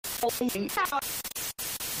I'm not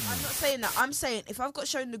saying that. I'm saying if I've got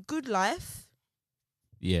shown the good life,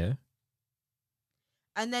 Yeah.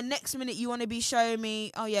 and then next minute you want to be showing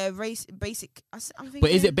me, oh yeah, race basic. I'm thinking,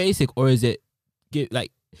 But is it basic or is it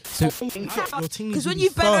like so? because when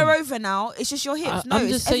you bend her over now, it's just your hips. No, I'm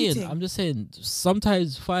it's just saying. everything. I'm just saying.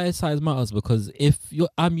 Sometimes thigh size matters because if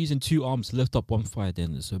I'm using 2 arms to lift up one thigh,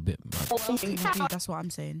 then it's a bit mad. That's what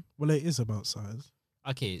I'm saying. Well, it is about size.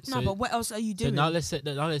 Okay, so No, but what else are you so doing? now let's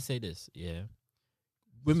say this. Yeah,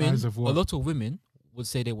 women. Size of A what? lot of women would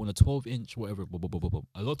say they want a 12-inch whatever. Blah, blah, blah, blah, blah.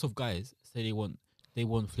 A lot of guys say they want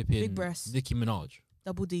flipping Big breasts. Nicki Minaj.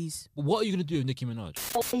 Double D's. But what are you gonna do with Nicki Minaj?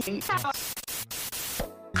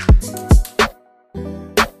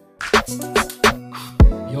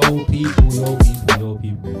 Yo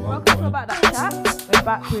people. Welcome to About That Chat. We're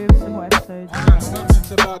back with some more episodes.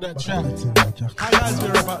 Nothing's about that chat. Hi guys, we're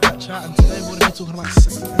about that chat, and today we're going to be talking about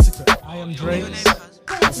sex and etiquette. I am Dre.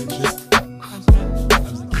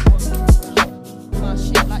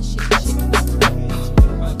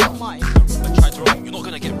 You're not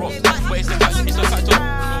gonna get robbed. But it's a fact of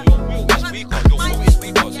your will is weaker. Your will is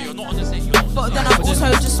weaker, so you're not on the same. But then I'm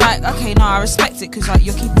also just like, okay, no, I respect it because like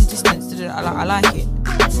you're keeping distance. I like it.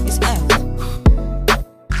 It's F.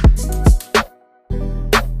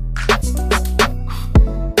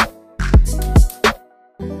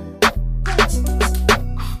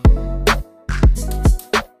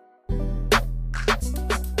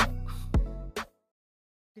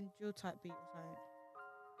 Drill type beat or something.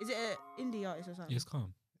 Is it an indie artist or something? Yes,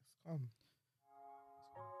 calm.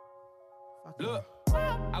 Fuck Look, it.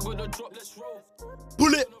 I got the drop, let's roll.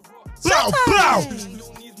 Bullet! Blow! Blow!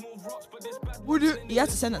 Would you? You have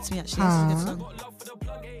to send that to me actually. That's a good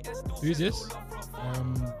song. Who's this?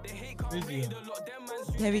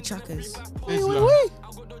 Heavy Trackers.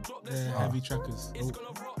 Heavy trackers.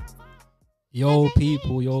 Yo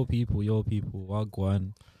people.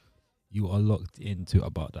 Wagwan. You are locked into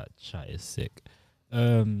About That Chat is sick.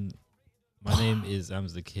 My name is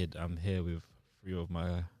Ams the Kid. I'm here with 3 of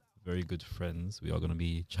my very good friends. We are going to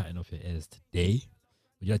be chatting off your ears today.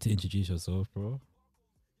 Would you like to introduce yourself, bro?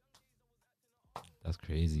 That's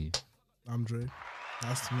crazy. I'm Dre.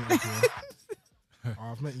 Nice to meet you, bro.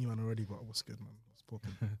 I've met you man already, but what's good, man? What's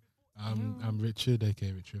poppin'? I'm Richard,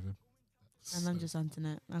 aka Rich Riven. And I'm just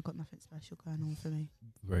Antoinette. I've got nothing special going on for me.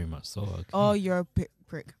 Very much so. Okay. Oh, you're a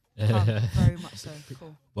prick. Very much so.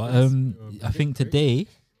 Cool. But I think today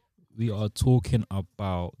we are talking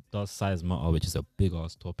about does size matter, which is a big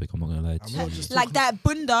ass topic. I'm not gonna lie to I'm you. not just Like that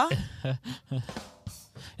bunda.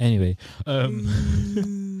 Anyway,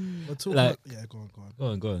 we're talking like- about, go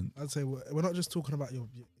on. go on. I'd say we're not just talking about your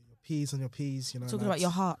P's and your P's, you know. Talking like, about your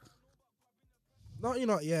heart. No, you're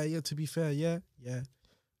not. Yeah. To be fair, yeah.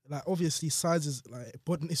 Like obviously, size is like,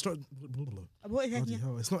 but it's not. Bloody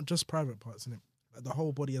hell, it's not just private parts, innit? Like the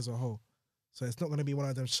whole body as a whole. So it's not going to be one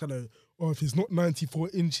of them shallow. Oh, if he's not 94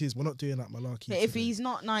 inches, we're not doing that malarkey. But if today. he's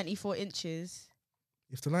not 94 inches,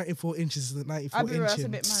 If the 94 inches is the 94 I'll be real, inches. that's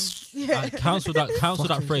a bit man. Yeah. Cancel that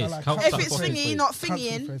Fucking phrase. like- Cancel If that it's phrase. thingy, not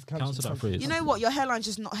thingying. Cancel that phrase. You know what? Your hairline's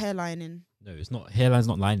just not hairlining. No, it's not. Hairline's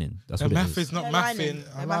not lining. That's The what it math is. is not Hairlining.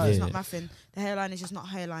 mathing. The math is Yeah. not mathing. The hairline is just not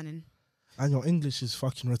hairlining. And your English is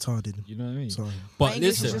fucking retarded. You know what I mean? Sorry. My But English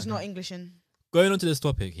listen, is just not Englishing. going on to this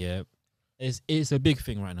topic here, it's a big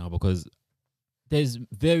thing right now because there's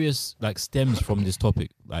various like stems from this topic.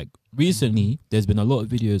 Like recently, there's been a lot of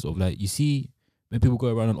videos of like you see when people go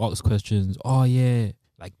around and ask questions. Oh yeah,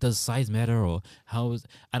 like does size matter or how is?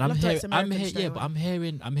 And Love to like American straight but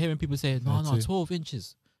away. I'm hearing people say no, Me too. 12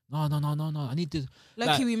 inches. No. I need to. Lucky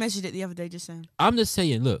Like- we measured it the other day, just saying. I'm just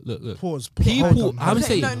saying. Look. Pause. People- Hold on, I'm hold on.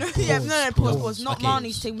 saying- Pause. Not Okay.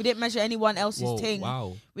 Marnie's thing. We didn't measure anyone else's Whoa, thing.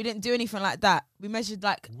 wow. We didn't do anything like that. We measured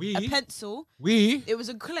like We- a pencil. We It was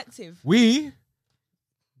a collective.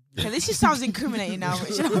 Okay, this just sounds incriminating now,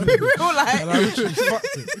 Rich. I'll be real, And I like, literally fucked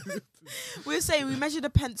it. we were saying we measured a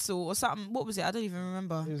pencil or something. What was it? I don't even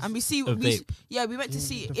remember. It was And we see, a vape. we went to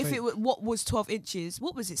see the if vape. it was, what was 12 inches.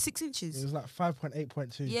 What was it? 6 It inches. was like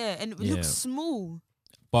 5.8.2. Yeah, and it Yeah. looks small.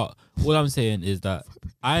 But what I'm saying is that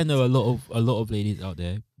I know a lot of ladies out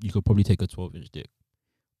there. You could probably take a 12-inch dick.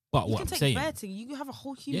 But You what can I'm take saying, bare thing. You can have a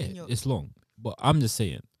whole yeah, human in your. it's long. But I'm just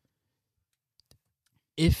saying,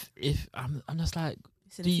 if I'm just like,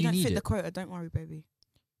 Listen, do if you you don't need fit the it? quota, don't worry, baby.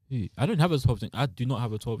 I don't have a 12 inch. I do not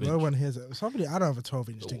have a 12 inch. No one hears it. Somebody, I don't have a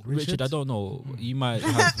 12-inch dick. Richard, I don't know. You might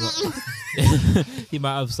have. He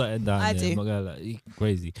might have something down I there. do. I'm not gonna lie. He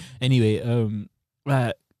crazy. Anyway,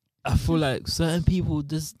 like I feel like certain people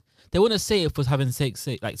just they want to say it for having sake,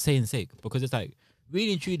 like saying sake, because it's like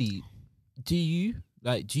really and truly, do you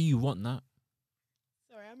want that?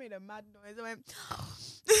 Sorry, I made a mad noise. I went.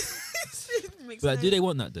 makes But no do they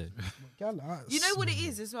want that though? Girl, that's- You know what it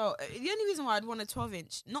is as well. The only reason why I'd want a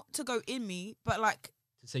 12-inch, not to go in me, but like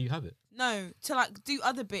To say you have it. no, to like do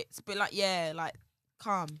other bits, but like yeah, like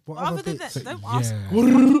calm. What But other other than bits? that, don't Yeah. ask.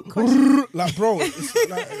 Like, bro,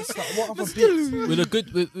 it's like what other bits? With a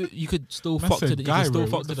good, you could still That's fuck to a the, you guy, can still bro.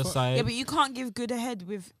 fuck What to the the fuck? side. Yeah, but you can't give good head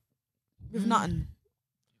with nothing.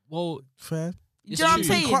 Well, Fair. Do you know what I'm true.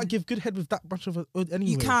 saying? You can't give good head with that much of a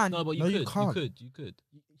anyway. You can. no, but No, you you could, can't. you could.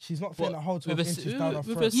 She's not feeling What? a whole 12 With a inches s- down her with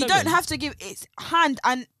a throat. You 7. don't have to give it's hand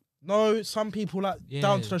and No, some people like Yeah.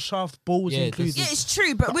 down to the shaft, balls Yeah, included. yeah, it's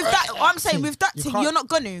true. But with that, what I'm saying with that You thing, can't- you're not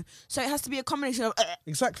gonna. So it has to be a combination of.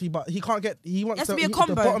 Exactly, but he can't get. He wants has to the, be a the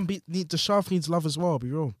combo. bottom the shaft needs love as well. Be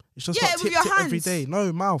real. It's just Yeah, not with tip your every hands. day.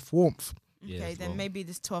 No mouth warmth. Yeah, Okay, then bro. maybe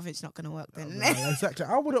this 12-inch not gonna work then. Yeah, exactly.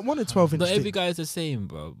 I wouldn't want a 12 inch Not every dick. guy is the same,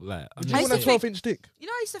 bro. Like, I'm Do just you want a used to saying. 12 inch dick? You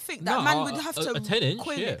know, I used to think that No, man would have to a 10-inch,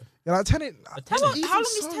 coil yeah. it. Yeah, like 10 inch. A 10 inch. How long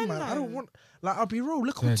is 10 man? I don't though? want. Like, I'll be real.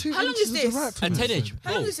 Look Yeah. on 2 How long inches is is this? right for A me. 10-inch.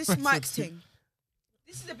 How long bro. is this mic thing?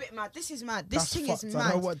 This is a bit mad. This is mad. This That's thing fucked. is I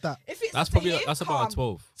mad. don't want that. If it's That's up to probably here, that's calm. about a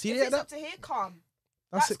 12. See, If yeah, it's that, up to here, calm.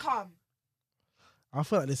 that's That's it. calm. I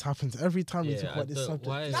feel like this happens every time we Yeah, talk I about this don't- subject.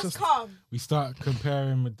 why It's That's just calm. We start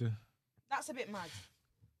comparing with the. That's a bit mad.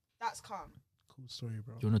 That's calm. cool story,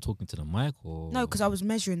 bro. Do you want to talk into the mic or? No, because I was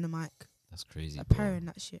measuring the mic, That's crazy. like bro. pairing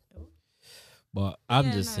that shit. But I'm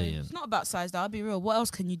Yeah, just no, saying. It's not about size, though. I'll be real. What else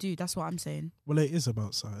can you do? That's what I'm saying. Well, it is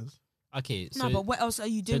about size. Okay, No, so but what else are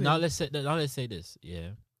you so doing? now let's say this.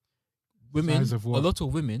 Yeah, women. Size of A what? lot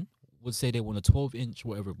of women would say they want a 12-inch,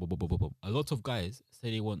 whatever. Blah, blah, blah, blah, blah. A lot of guys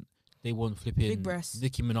say they want flipping Big breasts.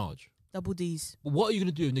 Nicki Minaj. Double D's. But what are you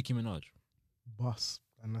gonna do with Nicki Minaj? Bus,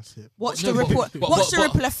 and that's it. Watch No, the ripple. but- Watch the but-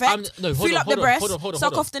 ripple effect. no, hold Fill on, up hold the on, breast. hold on, hold on, Suck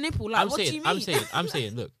hold on. off the nipple. Like, what do you mean? I'm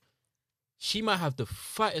saying, look, she might have the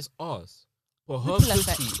fattest ass, but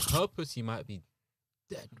her pussy might be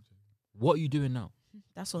dead. What are you doing now?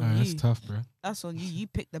 That's on That's you. tough, bro. That's on you. You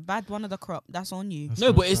picked the bad one of the crop. That's on you. That's No,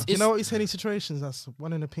 tough, but it's bro. You know what you say in these situations? That's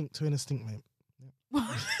one in a pink, two in a stink, mate.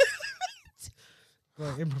 Go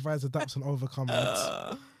on, improvise, adapt, and overcome.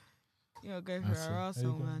 Lads. You'll go for That's it. her There you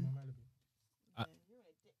asshole, go. man.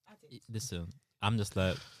 Listen, I'm just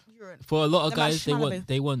like, You're an- for a lot of The guys, Malibu.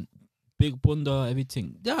 they want big bunda,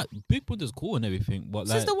 everything. Yeah, big bunda's cool and everything, but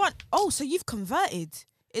This is like, the one. Oh, so you've converted.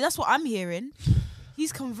 That's what I'm hearing.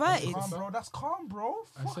 He's converted. Calm, bro. That's calm, bro.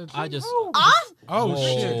 I said, I just. Ah, oh Whoa.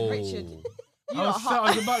 shit! Richard. You I are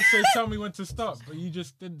was about to say, tell me when to stop, but you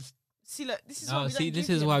just didn't. See, look, this is No, why we see, don't this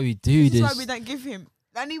give is him. why we do This is why this. we don't give him.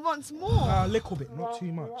 And he wants more. A little bit, not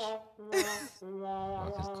too much. Fuck, it's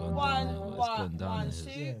gone One, down, it's one, gone down one, the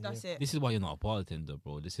hill. two. Yeah, that's it. This is why you're not a bartender,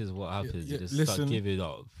 bro. This is what happens. yeah, you just listen. start giving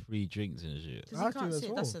out free drinks and shit. 'Cause you I can't do as see it,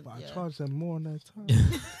 well, that's a- but yeah. I charge them more on their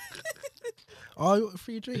time. Oh, you want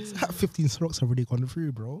free drinks? 15 strokes have already gone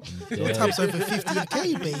through, bro. Your Yeah. tab's over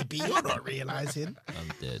 15k, baby. You're not realizing.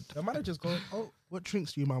 I'm dead. The manager's go, oh, what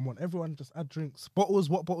drinks do you man want? Everyone just add drinks. Bottles,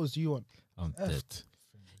 what bottles do you want? I'm dead. Effed.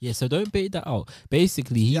 Yeah, so don't bait that out.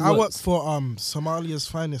 Basically, he Yeah, I work works. for Somalia's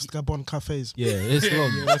finest Gabon cafes. Yeah, it's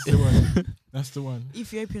long. Yeah, that's the one. That's the one.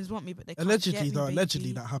 Ethiopians want me, but they can't Allegedly, get me, though, baby.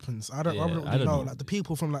 allegedly that happens. I don't Yeah, really I don't know. know. Like the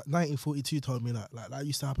people from like 1942 told me that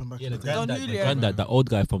used to happen back Yeah, in the the day. Don granddad, the Julio. granddad, that old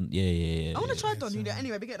guy from yeah. I want to try yeah, Don so- Julio.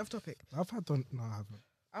 Anyway, we get off topic. I've had done. No, I haven't.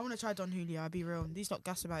 I want to try Don Julio. I'll be real. These lot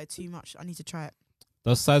gas about it too much. I need to try it.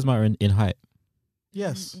 Does size matter in height?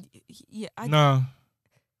 Yes. Yeah. No.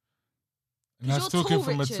 And 'Cause that's you're talking tall,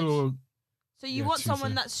 from Richard. a tall. So you Yeah, want too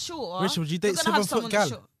someone fair. that's short. Richard, would you date You're gonna have 7 foot someone that's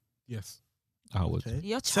gal? short. Yes. I would. Okay.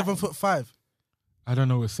 You're 7'5". I don't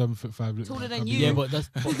know what 7'5" looks Taller like. than I'll be you. Yeah, real. but that's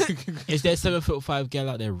is there 7'5" girl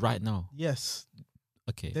out there right now? Yes.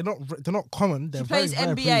 Okay. They're not common. They're very, plays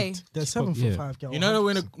very NBA. breed. They're But, 7'5" gal. You know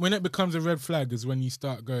when 100%. when it becomes a red flag is when you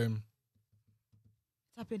start going.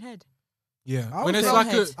 Tapping head. Yeah. I'll When it's date- like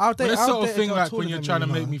a Head. I'll when date, it's I'll sort date of a thing girl like taller when you're than trying to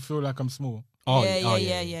me, make man. me feel like I'm small. Oh,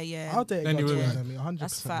 yeah. I'll date a Then girl you taller realise. than me, 100%.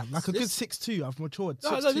 That's facts. Like a good 6'2". I've matured.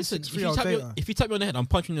 No, 6'2", listen. 6'3", I'll date her. If you tap me on the head, I'm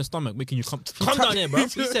punching your stomach, making you come down here, bro. He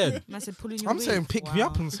said. Man said pulling your I'm wig. saying pick me Wow.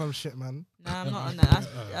 up on some shit, man. Nah, I'm not on that.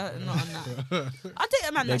 I'm not on that. I date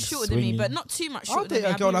a man that's Legs shorter than me, swinging. but not too much I'll shorter than date me.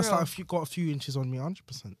 a I'll girl be that's real. like got a few inches on me,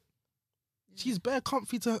 100%. She's bare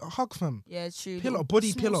comfy to hug, fam. Yeah, it's true. Pillow, Little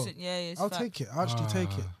body small pillow. Yeah, it's I'll fact. take it. I'll actually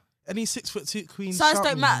take it. Ah. Any 6'2" queen. Size shout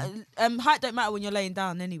don't me, matter. man. Height don't matter when you're laying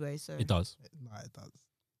down anyway. So It does. Nah, it does.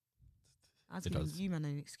 I was It giving does. you man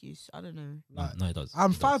an excuse. I don't know. No, it does.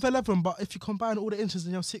 I'm It does. 5'11", but if you combine all the inches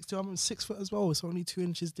and you're 6'2", I'm 6 foot as well. It's only 2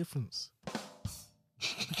 inches difference.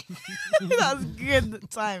 That's good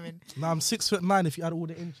timing. Now I'm 6'9" if you add all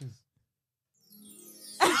the inches.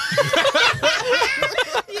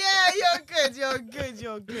 Yeah, you're good.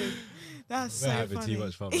 You're good. That's We're so having funny. too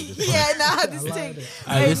much fun with this. Yeah, nah, I this like thing. it.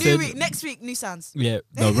 Hey, listen, new week, next week, new sounds. Yeah,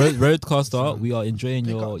 no, Roadcaster, we are enjoying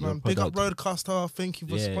Big your up, man. Big up product. Roadcaster. Thank you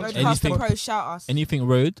for Yeah. sponsoring. Roadcaster Anything- Pro, shout us. Anything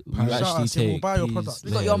Road, we Shout actually us, yeah, we'll take. buy your please, product.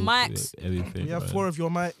 We got your yeah, mics. Everything. We have right. 4 of your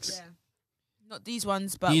mics. Yeah. Not these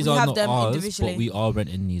ones, but These we are have not them ours, individually. but we are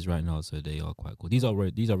renting these right now, so they are quite cool. These are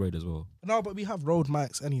Road as well. No, but we have Road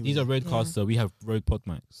mics anyway. These are Roadcaster. We have Road Pod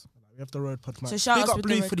mics. We have the Road Pod mics. So shout Big us up with the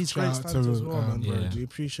Blue Road- for these great Shout out stands to as well, man. yeah. Bro. We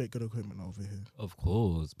appreciate good equipment over here. Of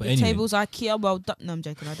course, but The anyway, tables IKEA, well done. No, I'm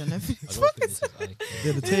joking. I don't know. I don't think this is IKEA.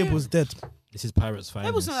 Yeah, the table's dead. This is Pirates Finest.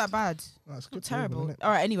 Table's not that bad. That's Not good. terrible. Table, innit? All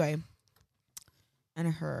right. Anyway,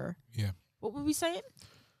 and her. Yeah. What were we saying?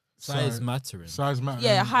 Size Sorry. mattering. Size matter.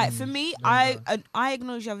 Yeah, and- height. and For me, gender. I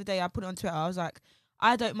acknowledged the other day. I put it on Twitter. I was like,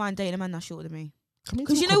 I don't mind dating a man that's shorter than me. Can we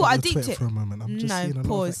 'Cause you talk know what, I about your deeped Twitter it. for a moment. I'm just No, seeing a lot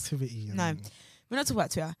pause. of activity. And No. We're not talking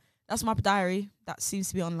about Twitter. That's my diary. That seems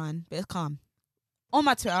to be online, but it's calm. On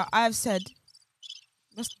my Twitter, I have said,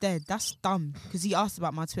 that's dead. That's dumb. Because he asked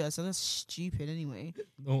about my Twitter, so that's stupid anyway.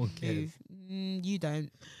 No one cares. Move. You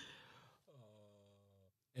don't.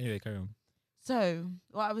 Anyway, carry on. So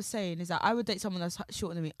what I was saying is that I would date someone that's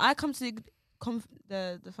shorter than me. I come to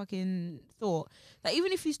the fucking thought that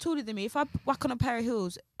even if he's taller than me, if I whack on a pair of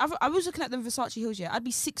heels, I was looking at them Versace heels. Yeah, I'd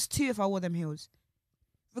be 6'2" if I wore them heels.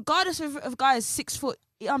 Regardless of a guy is 6 foot,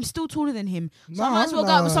 I'm still taller than him. So I might as well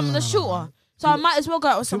go out with someone that's shorter. So I might as well go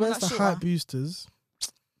out with So someone where's that's the shorter. height boosters?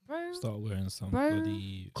 Bro. Start wearing some Bro.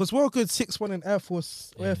 bloody. Because we're a good 6'1" in Air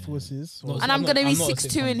Forces. Yeah. Air Forces. No, or- And I'm gonna be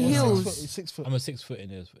 6'2" in or heels. 6 foot, 6 foot. I'm a 6 foot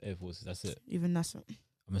in Air Forces. That's it. Even that's not.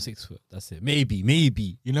 I'm a 6 foot. That's it.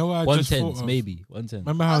 Maybe. You know what I just thought 110s, of? maybe 110.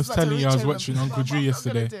 Remember how I was telling you I was watching Uncle Drew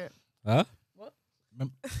yesterday? Huh?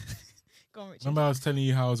 Go on, Richard. Remember I was telling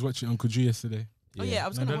you how I was watching Uncle Drew yesterday? Oh yeah, I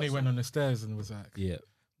was And gonna then he watch went that. on the stairs and was like, Yeah.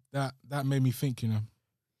 that made me think, you know.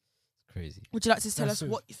 Crazy. Would you like to tell That's us it.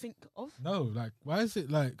 what you think of? No, like, why is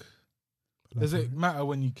it like, does it matter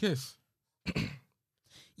when you kiss?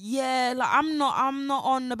 Yeah, like I'm not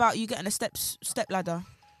on about you getting a step ladder.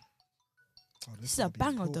 Oh, This is a would be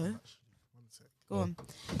banger, important, though. actually. One sec. Go on.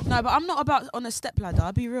 No, but I'm not about on a step ladder.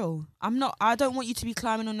 I'll be real. I don't want you to be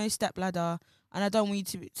climbing on no step ladder, and I don't want you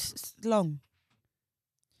to be long.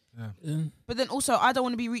 Yeah. But then also, I don't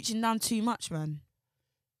want to be reaching down too much, man.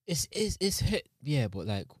 It's hit. Yeah, but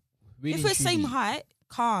like really. If we're truly, same height,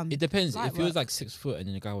 calm. It depends. Light If he was work. like 6 foot and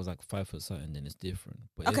then the guy was like 5 foot something, then it's different.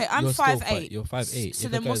 But Okay, if I'm you're still 5'8". You're 5'8". So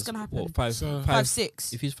If then a what's guy's, gonna happen? What, five, So-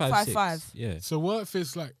 5'6". If he's 5'5". 5'6", yeah. So what if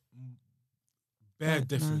it's like bare No.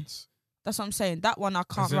 difference? That's what I'm saying. That one I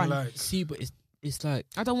can't As in run. like, See, but it's like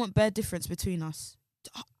I don't want bare difference between us.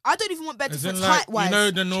 I don't even want bare as in difference like, height wise. you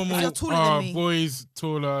know the normal You're taller than me. boys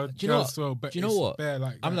taller, Do you know girls what? taller, but Do you know it's what? bare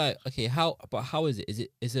like I'm that. like, okay, how is it?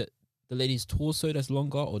 Is it the lady's torso that's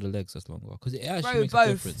longer or the legs that's longer? Because it actually Bro, makes both.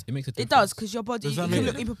 a difference. It makes a difference. It does, because your body Does that you make can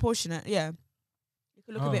it- look improportionate. Yeah, you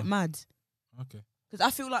can look a bit Oh. mad. Okay. Because I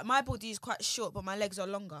feel like my body is quite short, but my legs are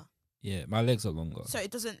longer. Yeah, my legs are longer. So it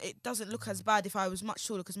doesn't look as bad if I was much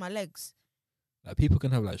taller because my legs. Like people can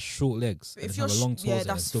have like short legs But and if have a you're long sh- yeah, torso and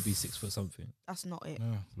that's- still be 6 foot something. That's not it.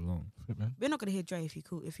 Yeah. It's long. Flip, man. We're not gonna hear Dre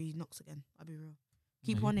if he knocks again. I'll be real.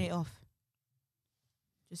 Keep No, one he ear off,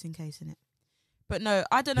 just in case, innit? But no,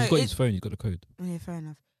 I don't know. He's got It- his phone. He's got the code. Oh, yeah, fair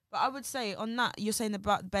enough. But I would say on that, you're saying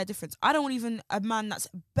about the bare difference. I don't want even a man that's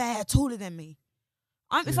bare taller than me.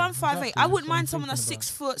 If Yeah, I'm 5'8", exactly, I wouldn't that's what I'm mind someone that's thinking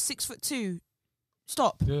 6'2".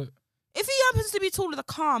 Stop. Yeah. If he happens to be taller, the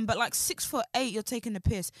calm. But like 6'8", you're taking the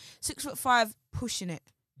piss. 6'5", pushing it.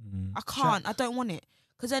 Mm. I can't. I don't want it.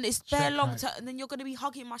 Because then it's bare Shaq long, height. and then you're gonna be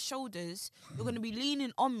hugging my shoulders. You're gonna be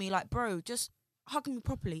leaning on me, like, bro, just hug me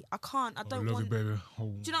properly. I can't. I don't love want. you, baby. Oh.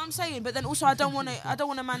 Do you know what I'm saying? But then also, I don't want to. I don't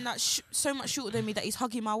want a man that's so much shorter than me that he's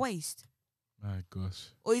hugging my waist, My gosh.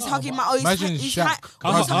 or he's Oh, hugging but my. Or he's, imagine he's, Shaq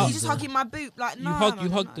or he's, hugging- he's just hugging my boob. Like You no, hug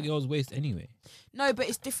man, hug no. the girl's waist anyway, No, but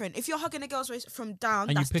it's different. If you're hugging a girl's waist from down,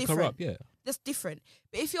 and you that's pick different. her up. Yeah. That's different.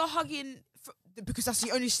 But if you're hugging because that's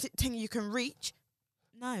the only thing you can reach,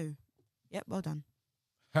 no. Yep, well done.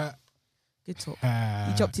 Ha, Good talk. ha.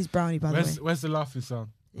 He dropped his brownie, by the way. Where's the laughing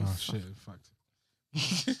sound? Yeah, Oh fuck. shit, fucked.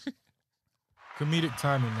 Comedic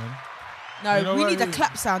timing, man. No, You know we what need a it-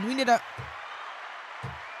 clap sound. We need a.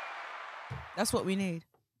 That's what we need.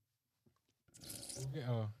 We'll get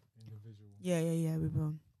our individual. Yeah, we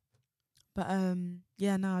will. But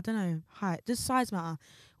yeah, no, I don't know. Height, does size matter?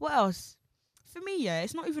 What else? For me, yeah,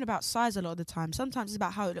 it's not even about size a lot of the time. Sometimes it's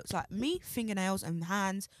about how it looks like. Me, fingernails and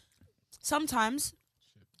hands. Sometimes,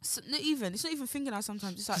 it's not even fingernails.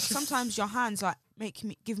 Sometimes it's like sometimes your hands like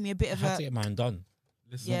give me a bit I of had to a. get mine done.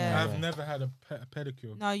 Listen, Yeah. I've never had a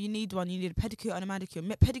pedicure. No, you need one. You need a pedicure and a manicure.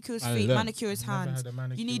 Pedicure is I feet, learned. manicure is I've never hands. had a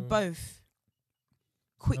manicure. You need both.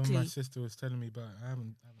 quickly. My sister was telling me about it. I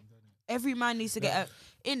haven't done it. Every man needs to get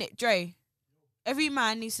in it, Dre. Every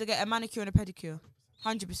man needs to get a manicure and a pedicure.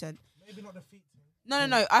 100%. Maybe not the feet.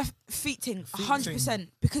 No. Feet ting, 100%.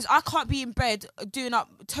 Because I can't be in bed doing up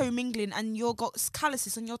toe mingling and you got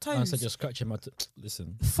calluses on your toes. I said just scratching my.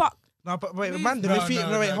 Listen. Fuck. No, but wait, Move. Mandem, if you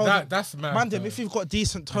hold on. That's mad. Mandem, though. if you've got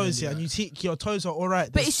decent toes here and you think your toes are all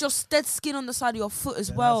right, But it's your dead skin on the side of your foot as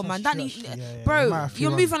Yeah, well, that's man. a That stretch. need, Yeah, yeah, you might bro, have to you're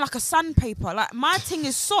run. moving like a sandpaper. Like my thing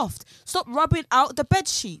is soft. Stop rubbing out the bed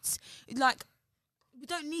sheets. Like we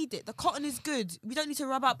don't need it. The cotton is good. We don't need to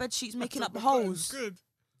rub out bed sheets making up holes. Good.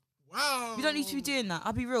 Wow. We don't need to be doing that.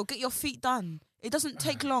 I'll be real. Get your feet done. It doesn't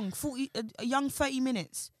take long. 40, a young 30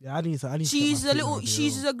 minutes. yeah, I need to. She uses a little. She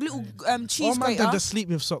uses a little cheese Oh man, grater. just sleep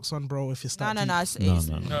with socks on, bro. If you No, start. no, deep. no. It's, No, it's,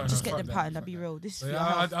 no, no. just No, get them fuck patterned. that, I'll be fuck real. This is for But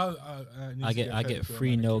your yeah, health. I get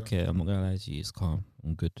free nail care. I'm not gonna lie to you. It's calm.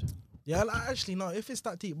 I'm good. Yeah, like, actually, no. If it's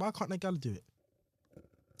that deep, why can't the gal do it?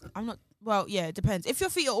 I'm not. Well, yeah, it depends. If your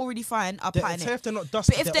feet are already fine, I'll They, pattern say it. if they're not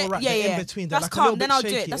dusty, But if they're all right. yeah, they're yeah, in between. They're that's like a little calm. Then bit I'll do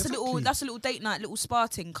it. shaky. That's a little. Exactly. That's a little date night, little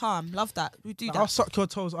sparting. Calm. Love that. We do I'll that. suck your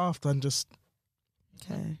toes after and just.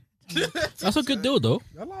 Okay. That's a good deal though.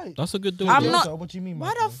 I like. That's a good deal. I'm though. not- What do you mean? Why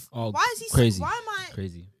Michael? the? Oh, Why is he? crazy. Why am I?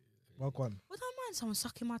 Crazy. Well, go on. Would I mind someone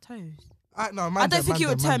sucking my toes? No, I don't think it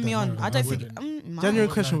would turn me on. no, I don't I think. wouldn't. Mine. Genuine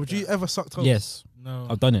would question: like would you that. ever suck toes? Yes, No.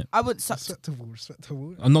 I've done it. I would suck.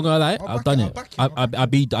 Respectable. I'm not gonna lie. I'll I've back done it, it. I'll back it, I'll back I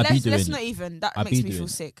be Let's doing not it. even. That I makes be me feel doing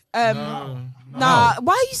it. sick. No. Nah.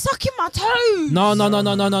 Why are you sucking my toes?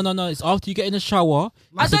 No. It's after you get in the shower.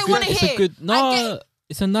 I It's a don't good- wanna It's a hear. good. I No,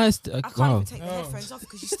 it's a nice. I can't Wow. even take the No. headphones off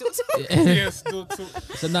because you still. Yeah, still talk.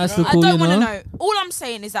 It's a nice I little. don't You want to know. know. All I'm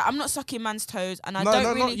saying is that I'm not sucking man's toes, and I No, don't no,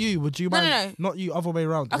 really. not you. Would you No, mind? no. Not you. Other way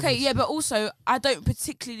around. Okay, obviously. yeah, but also I don't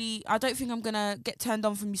particularly. I don't think I'm gonna get turned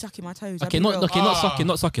on from you sucking my toes. I'll Okay, be real.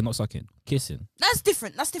 not sucking. Kissing. That's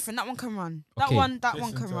different. That one can run. That Okay. one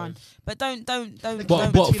Kissing can run. toes. But don't.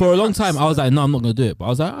 But for a long time, I was like, no, I'm not gonna do it. But I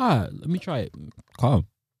was like, let me try it. Calm.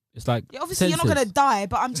 It's like Yeah, obviously, you're not gonna senses. die,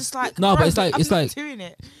 but I'm just like. No, but bro, it's like- I'm it's not like- doing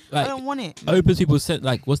it. I like don't want it. opens people's sense.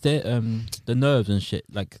 Like, what's their the nerves and shit.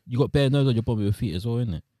 Like, you got bare nerves on your bottom of your feet as well,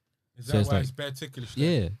 isn't it? Is So that it's why like- it's bare ticklish?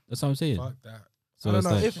 Yeah, that's what I'm saying. Fuck that. So I don't it's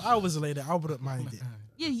know. like, If I was a lady, I wouldn't mind it.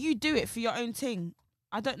 Yeah, you do it for your own thing.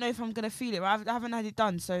 I don't know if I'm gonna feel it. I haven't had it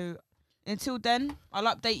done, so until then,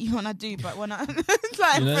 I'll update you when I do. But when I it's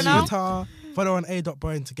like You know for what I mean? now, Twitter, follow on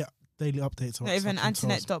a.bowen to get daily updates. on not even sucking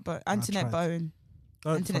Antoinette toes. dot Antoinette tried. Bowen.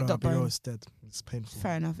 Don't Antoinette follow Bowen. her instead. It's painful.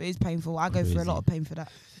 Fair enough. It is painful. I go through a Crazy. lot of pain for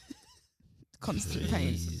that. Constant pain.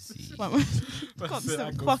 Crazy.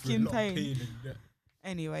 Constant fucking pain.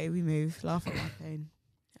 Anyway, we move. Laugh at my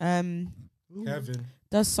pain. Ooh. Kevin.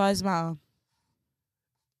 Does size matter?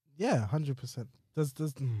 Yeah, 100%.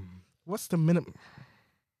 What's the minimum?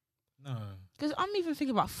 No. Because I'm even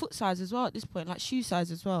thinking about foot size as well at this point, like shoe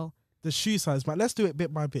size as well. The shoe size, man. Let's do it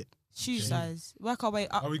bit by bit. Shoe Okay. size. Work our way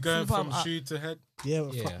up. Are we going the bottom from up. shoe to head? Yeah,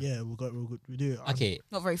 Yeah. we'll do it. Okay,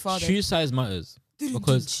 Not very far. shoe size matters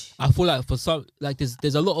because I feel like for some, like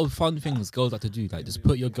there's a lot of fun things girls like to do. Like just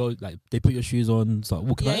put your girl, like they put your shoes on, start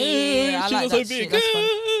walking. Yeah, like, yeah, yeah, I shoes like are so that big. shit, that's fun.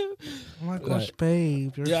 Oh my gosh, Like-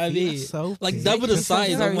 babe, your Yeah, I feet are mean, so like big. double the Making size,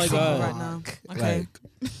 myself oh very my single God. Right now. Okay. Like,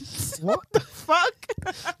 What the Fuck.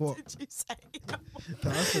 what? Did you say?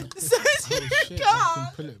 That's a- So Oh you shit! can't. I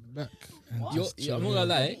can pull it back. and you're, just I'm not chill. gonna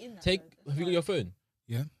lie. Have you got your phone?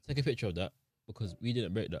 Yeah. Take a picture of that because we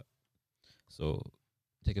didn't break that. So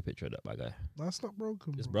take a picture of that, my guy. That's not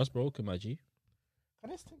broken. This bro. brass broken, my G.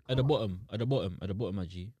 Can this thing At the come bottom, my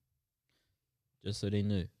G. Just so they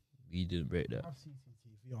know, we didn't break that. up? Have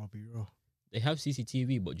CCTV, I'll be real. They have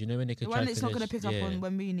CCTV, but do you know when they The can one try that's not going to connect- pick up yeah, on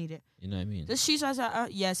when we need it. You know what I mean? The shoe size,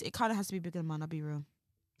 yes, it kind of has to be bigger than mine. I'll be real.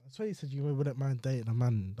 That's why you said you wouldn't mind dating a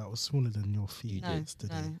man that was smaller than your feet. You No,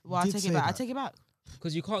 yesterday. no. You Well, I did take say it back. I that. take it back.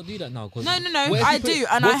 Because you can't do that now. 'Cause No, no, what no. if I you put- do,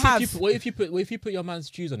 and what I if you have. put- What if you put your man's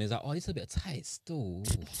shoes on? He's like, oh, this is a bit tight still.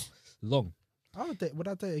 Long. Would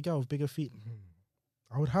I date a girl with bigger feet?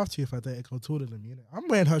 I would have to if I date a girl taller than me. Innit? I'm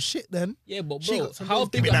wearing her shit then. Yeah, but She bro, got some how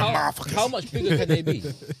big- big? Give me them How, motherfuckers. how much bigger can they be?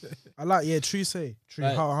 I like, yeah, true say. True.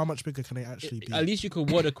 Like- how much bigger can they actually be? At least you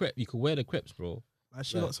could wear the crepe. You could wear the crepes, bro. Like,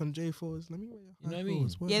 she got some J4s. Let me wear your You know what I high mean?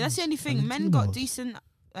 heels. What Yeah, that's the else? only thing. Men got Valentinos. decent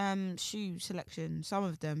shoe selection. Some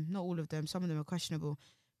of them, not all of them. Some of them are questionable.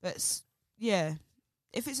 But yeah,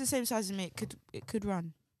 if it's the same size as me, it could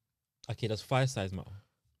run. Okay, that's 5 size matter.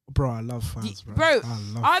 Bro, I love fives, bro. Bro, I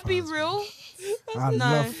love I'll be fives, real. bro. I No.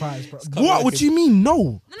 love fives, bro. coming What? like What a- do you mean?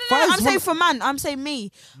 No. No, Fives I'm saying one- for man. I'm saying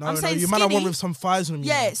me. No, I'm no, saying you man, I want skinny. with some fives on me.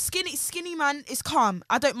 Yeah, man. skinny man is calm.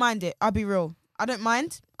 I don't mind it. I'll be real. I don't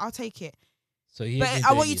mind. I'll take it. So he But ain't been I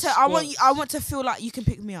doing want you his to. I want to feel like you can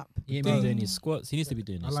pick me up. He ain't been doing his squats. He needs to be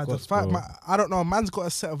doing I his like the squats, fact, bro. I don't know. Man's got a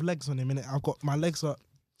set of legs on him, innit? I've got my legs up.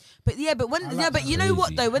 But yeah, but when I like yeah, but that. you know what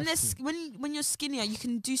Crazy. though? When Has there's when you're skinnier, you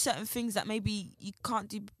can do certain things that maybe you can't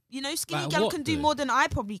do. You know, skinny Like gal what, can do though? more than I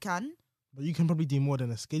probably can. But you can probably do more than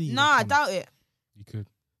a skinny. Nah, I doubt it. You could.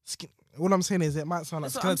 All I'm saying is it might sound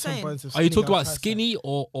like That's what I'm skeleton saying. bones. if Are you skinny talking gal about tries skinny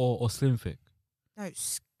or slim fit? No, Like,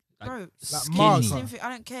 bro, Like skinny. Mars, slim fit, I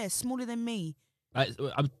don't care. Smaller than me. Like, no,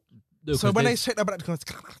 So 'cause when they there's- shake their back, it goes.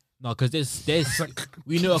 no, because there's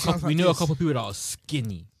we know a Sounds couple like a this. couple people that are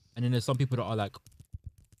skinny, and then there's some people that are like,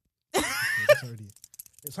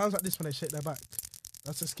 It sounds like this when they shake their back.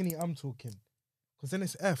 That's the skinny I'm talking. Because then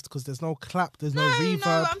it's effed. Because there's no clap. There's no reverb.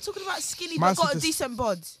 No, I'm talking about skinny Man but got said a this- decent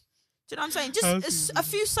bod. Do you know what I'm saying? Just a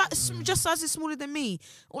few just sizes smaller than me.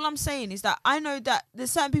 All I'm saying is that I know that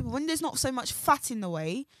there's certain people when there's not so much fat in the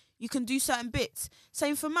way, you can do certain bits.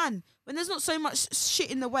 Same for man. When there's not so much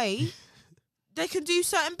shit in the way, they can do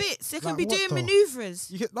certain bits. They can Like be what doing though?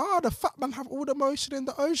 maneuvers. You get the fat man have all the motion in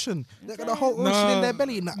the ocean. They got the Okay. whole ocean in Nah, their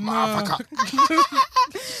belly. Nah, nah.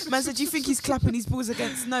 motherfucker. Man said, "Do you think he's clapping his balls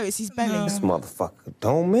against?" No, it's his belly. This motherfucker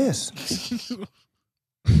don't miss.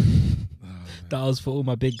 that was for all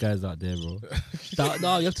my big guys out there, bro.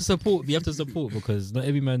 No, you have to support. You have to support because not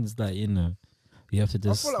every man's like you know. You have to I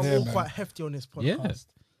just. feel like Yeah, we're all man. quite hefty on this Yeah. podcast.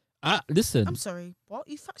 Listen. I'm sorry. What?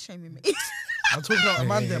 You fat shaming me? I'm talking about a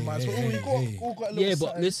man there, man. So hey, all got a little Yeah,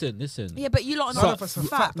 but something. listen. Yeah, but you lot are None not of us are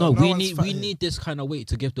fat. fat, No, though. No we one's need fat we here. need this kind of weight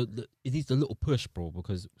to give the it needs a little push, bro.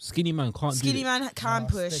 Because skinny man can't Skinny do. man can Nah,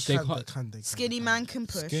 push. They They can, can't- they can, they can, Skinny they can. man can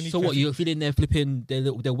push. Skinny So what? You're feeling they're flipping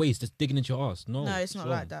their waist, just digging into your ass? No, No, it's not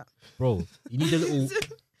wrong. like that. bro. You need a little. you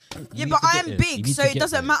Yeah, need but to I get am there. You big, need so to it get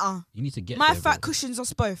doesn't there. matter. You need to get My there, fat bro. cushions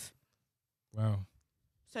us both, Wow.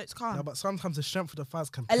 so it's calm. Yeah, but sometimes the strength of the thighs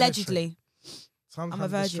can Allegedly. Sometimes I'm a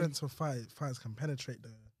the virgin. strength of thighs can penetrate the.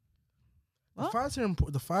 The What? thighs are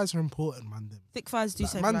important. The thighs are important, man. Them. Thick thighs do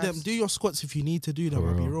Like, save man, lives. them do your squats if you need to do them. For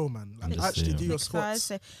I'll be real. real, man. I'm Like just actually saying. do your Thick thighs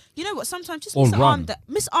squats. you know what? Sometimes just Or miss run.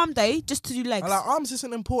 miss arm day just to do legs. I like arms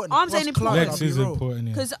isn't important. Arms ain't Cross climb, important. I'll Legs be is real. important.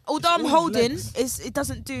 Yeah. Because although I'm all holding, legs. it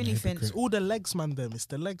doesn't do anything. hypocrite. It's all the legs, man. Them. It's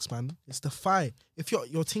the legs, man. It's the thigh. If your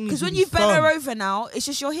team. Because when you bend her over now, it's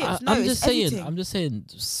just your hips. No, I'm it's just saying. everything. I'm just saying.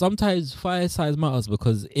 Sometimes thigh size matters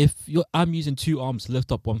because if I'm using two arms to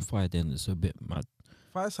lift up one thigh, then it's a bit mad.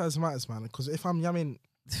 thigh size matters, man. Because if I'm yamming,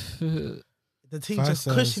 the team Thigh just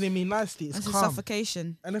size. cushioning me nicely. It's That's a calm.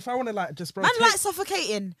 suffocation. And if I want to like just Man rotate, like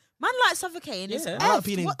suffocating. Man like suffocating. It's Yeah. I like F.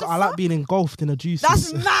 being What the I like fuck? being engulfed in a juice.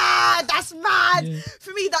 That's mad. That's mad. Yeah.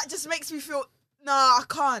 For me, that just makes me feel. Nah, I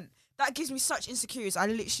can't. That gives me such insecurities. I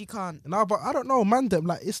literally can't. No, but I don't know, man. Them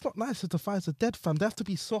like it's not nice if the thighs are dead, fam. They have to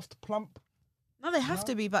be soft, plump. No, they have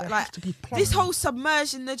to be, but They like have to be plump. this whole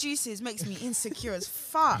submerged in the juices makes me insecure as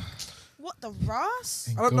fuck. What the Ross?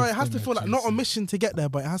 I don't know. It has Engulfed to in feel that like not a juice. mission to get there,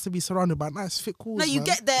 but it has to be surrounded by nice thick walls. No, you man.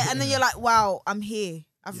 get there and then you're like, wow, I'm here.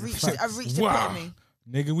 I've Yeah, reached. facts. I've reached the Wow. epitome.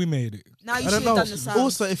 Nigga, we made it. Now you I should don't have know. done the sound.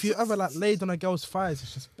 Also, if you ever like laid on a girl's thighs,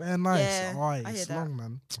 it's just bare nice. Yeah, Aye, I hear it's that. long,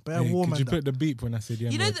 man. Bare Hey, warm could you and that. put the beep when I said yeah?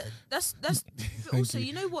 You know that that's but also you.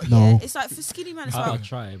 you know what? No. Yeah, it's like for skinny man, it's I'll like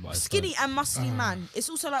try, but it's skinny like- and muscly man. It's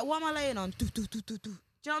also like what am I laying on? Do do do do do. Do you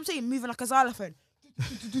know what I'm saying? Moving like a xylophone.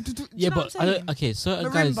 Do, do, do. Do Yeah, you know but what I'm saying? okay, certain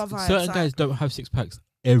Marimba guys, vibes, certain like- guys don't have six packs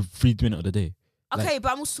every minute of the day. Okay,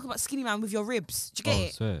 but I'm also talking about skinny man with your ribs. Do you get Oh,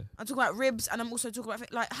 it? swear. I'm talking about ribs, and I'm also talking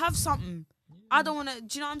about like have something. I don't want to. Do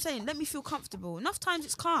you know what I'm saying? Let me feel comfortable. Enough times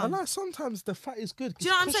it's I calm. like sometimes the fat is good. Do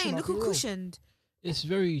you know what I'm It's saying? cushioned, Look I'll how be real. cushioned. It's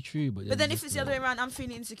very true, but But then if it's the other way around, I'm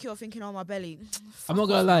feeling insecure, thinking, "Oh, my belly." I'm not Fuck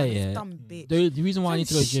gonna off, lie, man, yeah. Dumb bitch. The reason why I need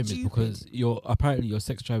to go to the gym is Stupid. because apparently your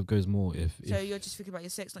sex drive goes more if So you're just thinking about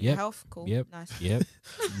your sex, not Yep. your health. Cool. Yep. Nice. yep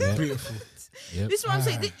yep Beautiful. yep. This is what I'm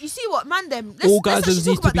saying. You see what, man? Them. All guys actually need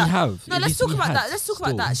talk to about be that. have. No, It let's needs to talk be about had that. Let's talk about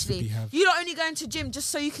still. that. Needs to Actually, be have. you're not only going to gym just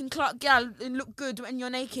so you can clock gal and look good when you're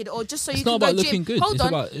naked, or just so It's you not can about go looking gym. good. Hold It's on,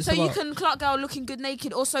 about- it's so you about- can clock gal looking good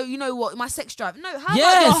naked. Also, you know what? My sex drive. No, how about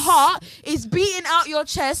Yes. your heart is beating out your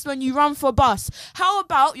chest when you run for bus? How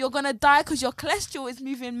about you're gonna die because your cholesterol is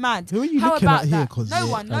moving mad? Who are you How looking about at here? that? 'Cause, No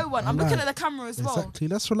yeah, one, no one. I'm I looking like- at the camera as well. Exactly.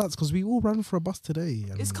 Let's relax because we all ran for a bus today.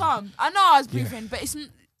 and- It's calm. I know I was Yeah. breathing, but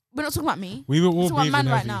we're not talking about me. We were We're all talking about man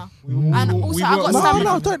breathing right heavy. now. We were- And we also, were I got all No, stamina.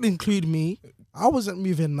 no, don't include me. I wasn't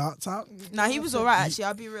moving nuts. Nah, he was alright actually.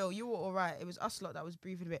 I'll be real. You were alright. It was us lot that was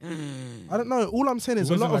breathing a bit. I don't know. All I'm saying is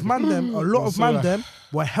It a lot wasn't of like man them, a lot of so man like- them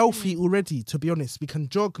were healthy already. To be honest, we can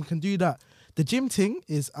jog, we can do that. The gym thing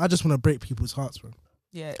is, I just want to break people's hearts, bro.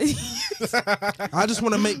 Yeah. I just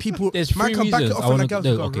want to make people. There's man three can back it reasons off I and want the to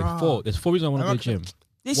girls go. go, Okay, "Rah." four. There's 4 reasons I want to go to the reckon- gym.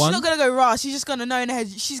 She's One- not gonna go raw. She's just gonna know in her head.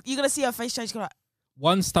 You're gonna see her face change. She's gonna be like,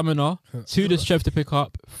 One, stamina. 2, the strength to pick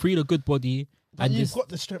up. 3, the good body. But And you've this- got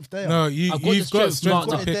the strength there. No, I've got you've the got strength. strength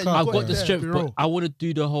No, to pick no, up. I've got it the there, strength, be but real. I want to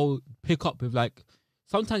do the whole pick up with like.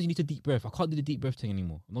 Sometimes you need to deep breath. I can't do the deep breath thing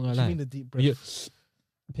anymore. I'm not What gonna do you lie. mean the deep breath? Yeah.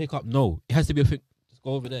 Pick up. No, it has to be a thing. Just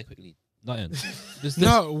go over there quickly. Nothing. Just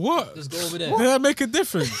No, what? Just go over there. Does that make a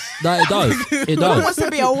difference? No, it does. It He does. wants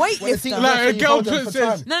to be a weightlifter. Like a girl puts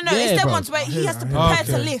it. No, Yeah, it's them bro. ones where he has to Okay. prepare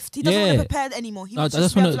to Okay. lift. He doesn't want Yeah. to prepare anymore. He No, I wants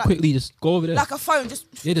just to want to like, quickly just go over there. like a phone. Just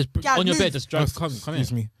Yeah, just Yeah, on your move. bed. Just drag. Just- Come here.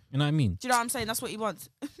 Excuse me. You know what I mean? do you know what I'm saying? That's what he wants.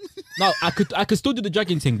 No, I could still do the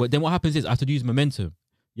dragging thing, but then what happens is I have to use momentum.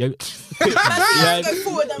 Yeah, quick, Let's go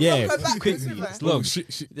forward and yeah, go backwards quick, with it. slow. Shit.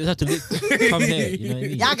 Just have to come here. You know what I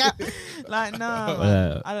mean? Yeah, like no,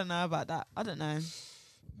 Uh, I don't know about that. I don't know.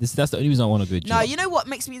 That's the only reason I want to go gym. No, you know what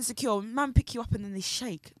makes me insecure? Man, pick you up and then they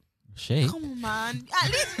shake. Shake. Come on, man.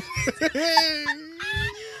 At least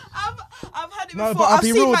I've had it No, before. but I'll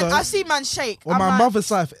be real, though. I've seen man shake. On I'm my like, mother's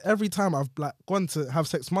side, every time I've like gone to have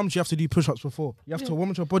sex, mums, you have to do push-ups before. You have to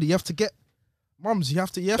warm up your body. You have to get, mums, you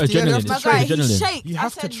have to Adrenaline. my It's guy, true, he adrenaline. shaked. You I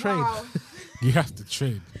have to said, train. wow. You have to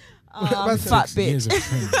train. Man, Fat 6 years bitch. of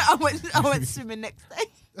training. I went swimming next day.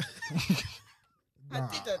 I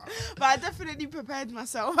didn't, but I definitely prepared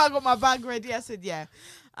myself. I got my bag ready. I said, yeah,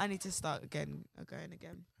 I need to start again, going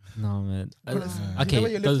again. No man. Okay, Okay.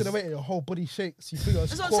 when you're lifting the weight, your whole body shakes. You feel your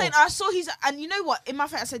That's what I'm saying. I saw his, and you know what? In my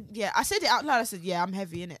face, I said, yeah. I said it out loud. I said, yeah, I'm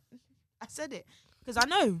heavy in it. I said it because I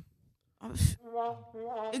know.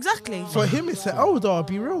 Exactly. For him, it's an L, though. I'll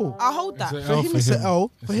be real. I hold that. It's a For L him, for it's an him.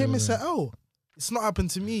 L. It's For a him, L. it's an L. It's not happened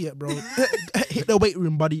to me yet, bro. Hit the weight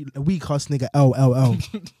room, buddy. A weak ass nigga. L.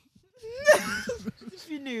 If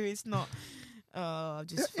you knew, it's not.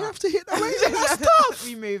 Just You fat. have to hit the weight room. That's tough.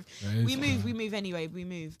 we move. That is We move. fine. We move anyway. We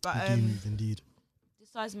move. But Indeed. the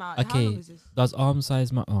size amount. How Okay. long is this? Does arm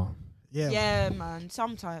size matter? Oh. Yeah. Yeah, man.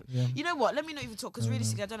 Some type. Yeah. You know what? Let me not even talk because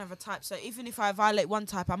realistically, I don't have a type. So even if I violate one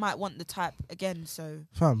type, I might want the type again. So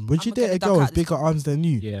Fam, would you I'ma get date a the duck girl out with this bigger arms than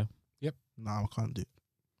you? Yeah. Nah, I can't do it.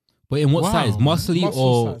 But in what Wow, size? man. Muscly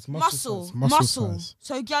or? size, muscle. size.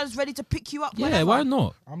 So girls ready to pick you up. Yeah. whenever. Why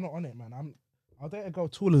not? I'm not on it, man. I'll date a girl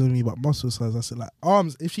taller than me, but muscle size. I said like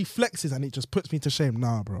arms. If she flexes and it just puts me to shame,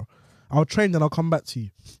 nah, bro. I'll train, then I'll come back to you,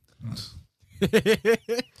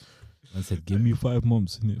 I said, give me 5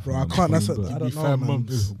 months in it. bro. I can't. That's I Give me don't know, 5 man.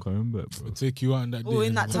 months. I'm coming back, bro. I'll take you out on that Oh, day.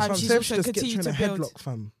 in that innit? time, That's she's what I'm saying. also She just get continue you in to a build. headlock,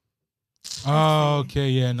 fam. Oh, okay,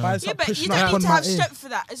 yeah, no. But Yeah, but you pushing don't up need on to my have ear. strength for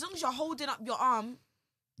that. As long as you're holding up your arm.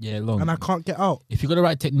 Yeah, long. And I can't get out. If you got the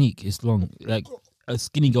right technique, it's long. Like a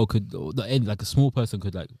skinny girl could, the end, like a small person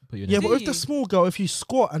could like put you in. Yeah, a but Do with you? the small girl, if you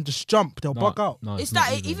squat and just jump, they'll bug out. No, It's not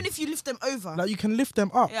that even if you lift them over. Like you can lift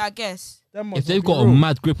them up. Yeah, I guess. Them if ones they've will got be a real.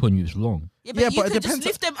 mad grip on you, it's long. Yeah, but Yeah, you but it could depends. just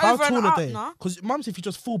lift them how over and tall are up, they? no? Because mums, if you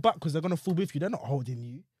just fall back, because they're gonna fall with you, they're not holding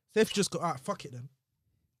you. So if you just go, ah, fuck it then.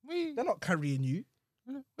 They're not carrying you.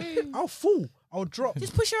 I'll fall. I'll drop.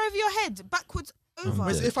 Just push her over your head, backwards, over.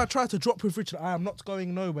 Whereas if I try to drop with Richard, I am not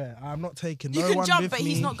going nowhere. I am not taking You no can one jump, with but me.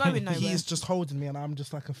 he's not going nowhere. He's just holding me, and I'm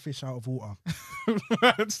just like a fish out of water.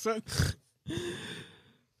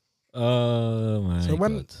 Oh my So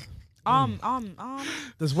when- god. Arm.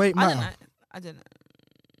 Does weight I don't matter? know. I don't know.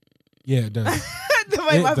 Yeah, it does. The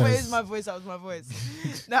way It my does. voice, my voice, that was my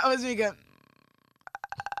voice. That was me going.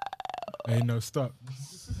 Hey, no, stop.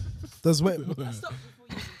 Does weight? Stop before you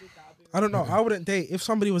even did that. I don't know. I wouldn't date if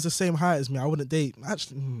somebody was the same height as me. I wouldn't date.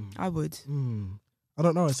 Actually, I would. I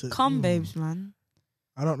don't know. It's a, Come, babes, man.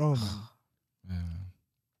 I don't know, man. Yeah.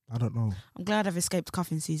 I don't know. I'm glad I've escaped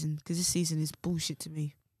cuffing season because this season is bullshit to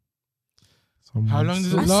me. How long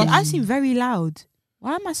does it I, last? I seem very loud.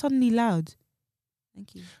 Why am I suddenly loud?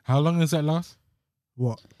 Thank you. How long does that last?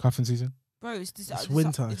 What? Cuffing season? Bro, it's, this, It's this-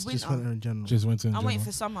 winter. It's It's just winter in general. Just winter in I'm waiting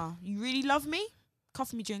general. for summer. You really love me?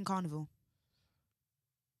 Cuff me during carnival.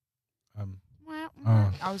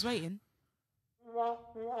 I was waiting.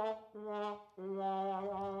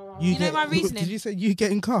 You know my reasoning? Did you say you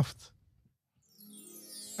getting cuffed?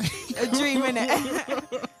 A dream,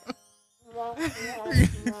 innit?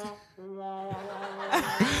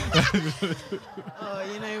 Oh,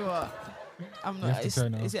 you know what? I'm You not. have to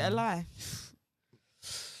turn it Is it off, a man. lie?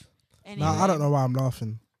 Anyway. Nah, I don't know why I'm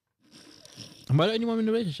laughing. Am I the only one in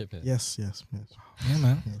the relationship here? Yes. Yeah,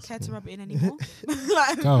 man. yes, Care yeah. to rub it in anymore?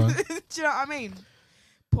 Like, Go on. do you know what I mean?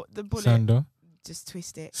 Put the bullet, Sando. just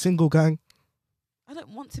twist it. Single gang. I don't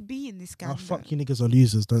want to be in this gang. Oh, fuck though. you niggas are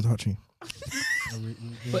losers. Don't touch me.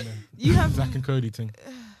 But You have. Zack and Cody thing.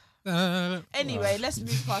 Anyway, let's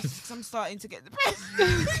move past this because I'm starting to get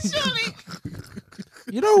depressed. Surely.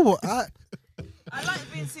 You know what? I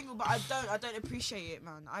like being single, but I don't appreciate it,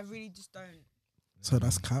 man. I really just don't. So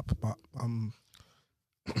that's cap, but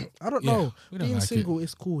I don't Yeah, know. we don't Being like single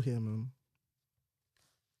is cool here, man.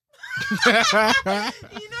 it's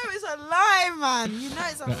a lie, man. You know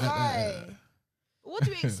it's a lie. What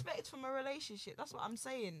do we expect from a relationship? That's what I'm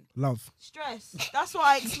saying. Love. Stress. That's what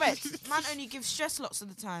I expect. Man only gives stress lots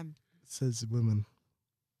of the time. Says women.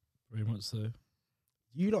 Very much so.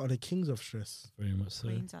 You lot are the kings of stress. Very much so.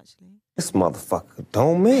 Queens, actually. This motherfucker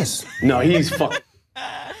don't miss. No, he's fuck.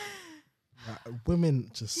 Women You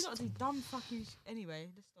just. not do dumb fucking anyway.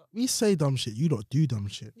 Let's stop. We say dumb shit. You don't do dumb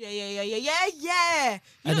shit. Yeah. You And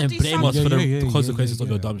don't then do blame us something. for the Yeah, yeah, consequences yeah, of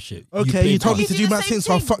your yeah. dumb shit. Okay, you told me You to do do the my same thing,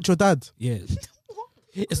 so I thing. fucked your dad. Yeah.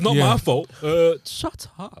 It's not Yeah. my fault. Shut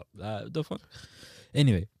up. Like, the fuck.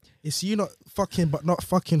 Anyway. It's you not fucking, but not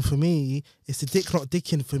fucking for me. It's the dick not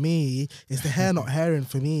dicking for me. It's the hair not hairing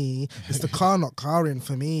for me. It's the car not carring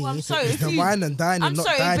for me. Well, I'm sorry, it's if the you- wine and dining I'm not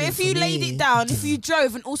sorry, dining but if for you me. laid it down, if you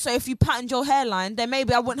drove, and also if you patterned your hairline, then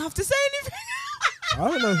maybe I wouldn't have to say anything.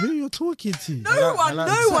 I don't know who you're talking to. No like- I one. like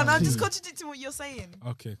I'm exactly. just contradicting what you're saying.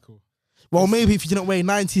 Okay, cool. Well, maybe if you didn't weigh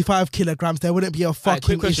 95 kilograms, there wouldn't be a fucking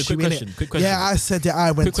quick question, issue quick in question, it. quick question. Yeah, I said it.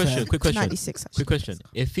 I went Quick question, to quick question. 96, actually. Quick question.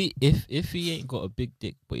 If he ain't got a big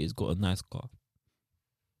dick, but he's got a nice car.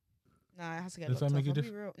 Nah, it has to get Does that locked make off. a I'll be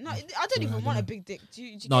diff- real. No, I don't even want a big dick. Do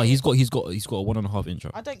you No, get he's it? got a 1.5 inch.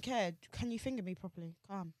 I don't care. Can you finger me properly?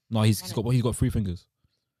 Calm. No, he's got 3 fingers.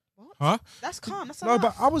 What? Huh? That's calm. That's No,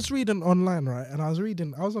 but enough. I was reading online, right? And I was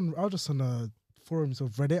just on the forums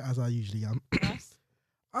of Reddit, as I usually am. Yes.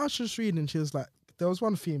 I was just reading, she was like, there was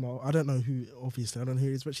one female, I don't know who, obviously, I don't know who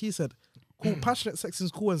it is, but she said, cool, passionate sex is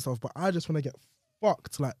cool and stuff, but I just want to get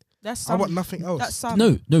fucked. Like, That's I want nothing else. That's some.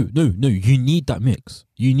 No. You need that mix.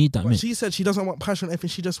 You need that But mix. she said she doesn't want passion or anything,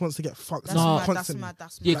 she just wants to get fucked That's No. mad. That's constantly. mad.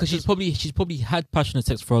 That's mad. Yeah, because she's probably had passionate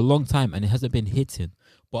sex for a long time and it hasn't been hitting.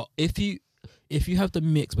 But if you have the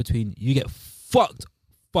mix between you get fucked,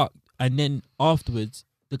 and then afterwards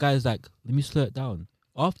the guy's like, let me slow it down.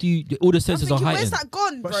 After all the I'm senses thinking, are where's heightened. that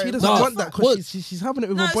gone, But bro? she doesn't No, want that what? because she's having it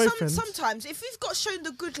with No, her boyfriend. sometimes if we've got shown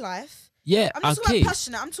the good life, Yeah, I'm not talking okay. about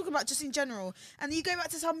passionate. I'm talking about just in general. And you go back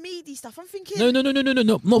to some meaty stuff. I'm thinking. No, not from I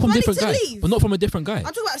a need different to guy, leave. but not from a different guy. I'm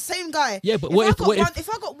talking about the same guy. Yeah, but if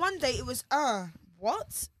I got one date, it was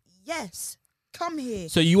what? Yes, come here.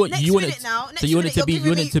 So you want Next you want minute it now. so Next you want it minute to be you're you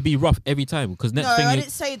want giving it to be rough every time because next No, thing I you,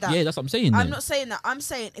 didn't say that. yeah, that's what I'm saying. I'm then. not saying that. I'm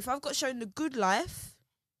saying if I've got shown the good life,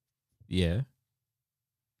 Yeah,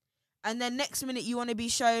 and then next minute you want to be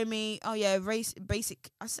showing me, oh yeah, basic.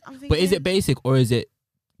 I'm thinking, but is it basic or is it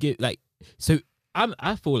like? So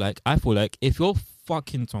I feel like if you're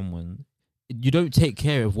fucking someone, you don't take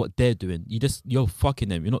care of what they're doing. You're fucking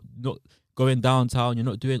them. You're not going downtown. You're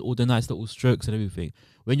not doing all the nice little strokes and everything.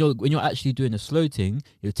 When you're actually doing a slow thing,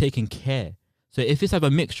 you're taking care. So if it's like a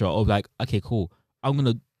mixture of like, okay, cool, I'm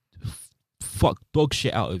gonna fuck dog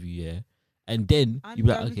shit out of you, yeah, and then I'm you be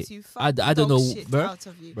like, going okay, to fuck I don't dog know, shit bro, out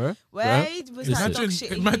of you. bro. Where was that dog Imagine,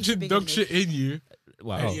 shit? in you imagine to begin dog with? shit in you,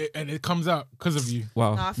 Wow, and it comes out because of you.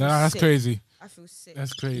 wow. Nah, I feel Nah, that's sick. crazy. I feel sick.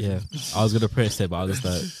 That's crazy. Yeah, I was gonna press it, but I was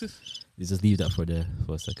just like, you just leave that for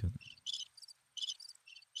a second.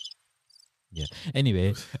 Yeah.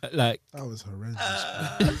 Anyway, like That was horrendous.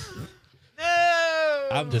 No.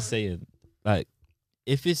 I'm just saying, like,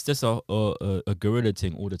 if it's just a gorilla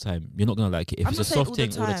thing all the time, you're not gonna like it. If I'm it's not a saying soft all the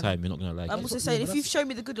thing all the time. time, you're not gonna like I'm it. also Yeah, saying but if you've that's- shown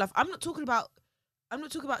me the good life, I'm not talking about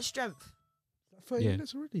strength. 30 Yeah.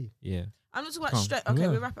 minutes already. Yeah. I'm not talking about Calm. strength. Okay, Yeah.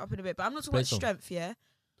 we'll wrap it up in a bit, but I'm not talking Play about song. strength. Yeah.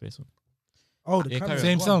 Play some. Oh, the Yeah, camera carry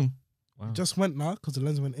Same won. song. Wow. Just went now because the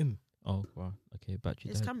lens went in. Oh wow. Okay, battery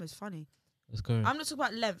This died. camera's funny. Let's go. I'm not talking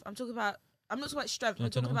about length. I'm not talking about strength. No,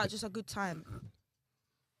 I'm turn it talking on. about just a good time.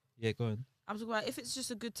 Yeah, go on. I'm talking about if it's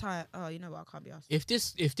just a good time. Oh, you know what? I can't be asked. If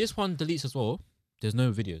this one deletes as well, there's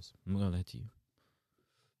no videos. I'm not gonna lie to you.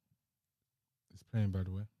 It's playing, by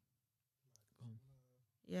the way.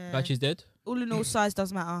 Yeah. Battery's dead. All in all, size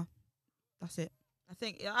does matter. That's it. I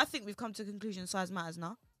think we've come to a conclusion. Size matters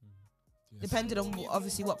now. Yes. Depending on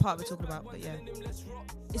obviously what part we're talking about, but yeah.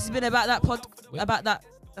 This has been about that Wait. about that.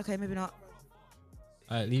 Okay, maybe not.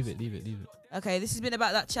 Alright, leave it. Okay, this has been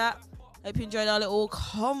about that chat. Hope you enjoyed our little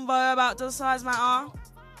convo about does size matter.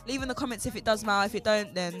 Leave in the comments if it does matter. If it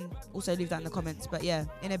don't, then also leave that in the comments. But yeah,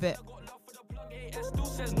 in a bit. Still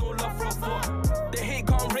says no love for a fuck. They hate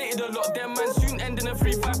can't rate it a lot. Them man soon end in a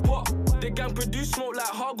 3-5 pot. The gang produce smoke like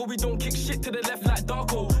Hargo. We don't kick shit to the left like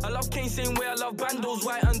Darko. I love Kane same way I love bandos.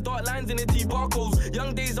 White and dark lines in the T-barcodes.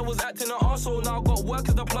 Young days I was acting an arsehole. Now I got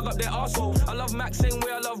workers that plug up their arsehole. I love Max same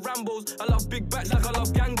way I love Rambos. I love big backs like I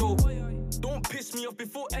love Gango. Don't piss me off.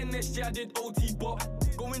 Before NSG I did OT bop.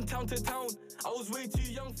 Going town to town. I was way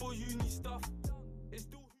too young for uni stuff. It's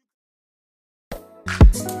still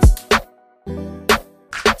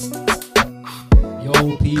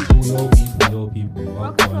Yo people.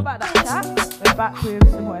 Welcome to About That Chat. We're back with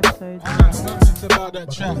some more episodes. It's about that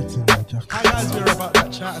chat. Hi guys, we're About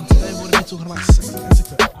That Chat, and today we're going to be talking about sex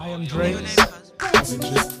etiquette. I am Dre.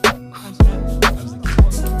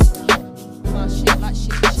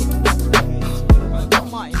 Not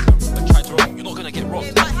mine. You're not gonna get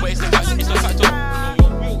robbed. But it's the fact of your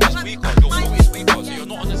will is weaker. Your will is weaker, so you're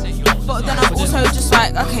not on the same. But then I'm also just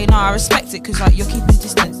like, okay, no, I respect it because like you're keeping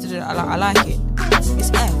distance. I like it.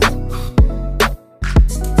 It's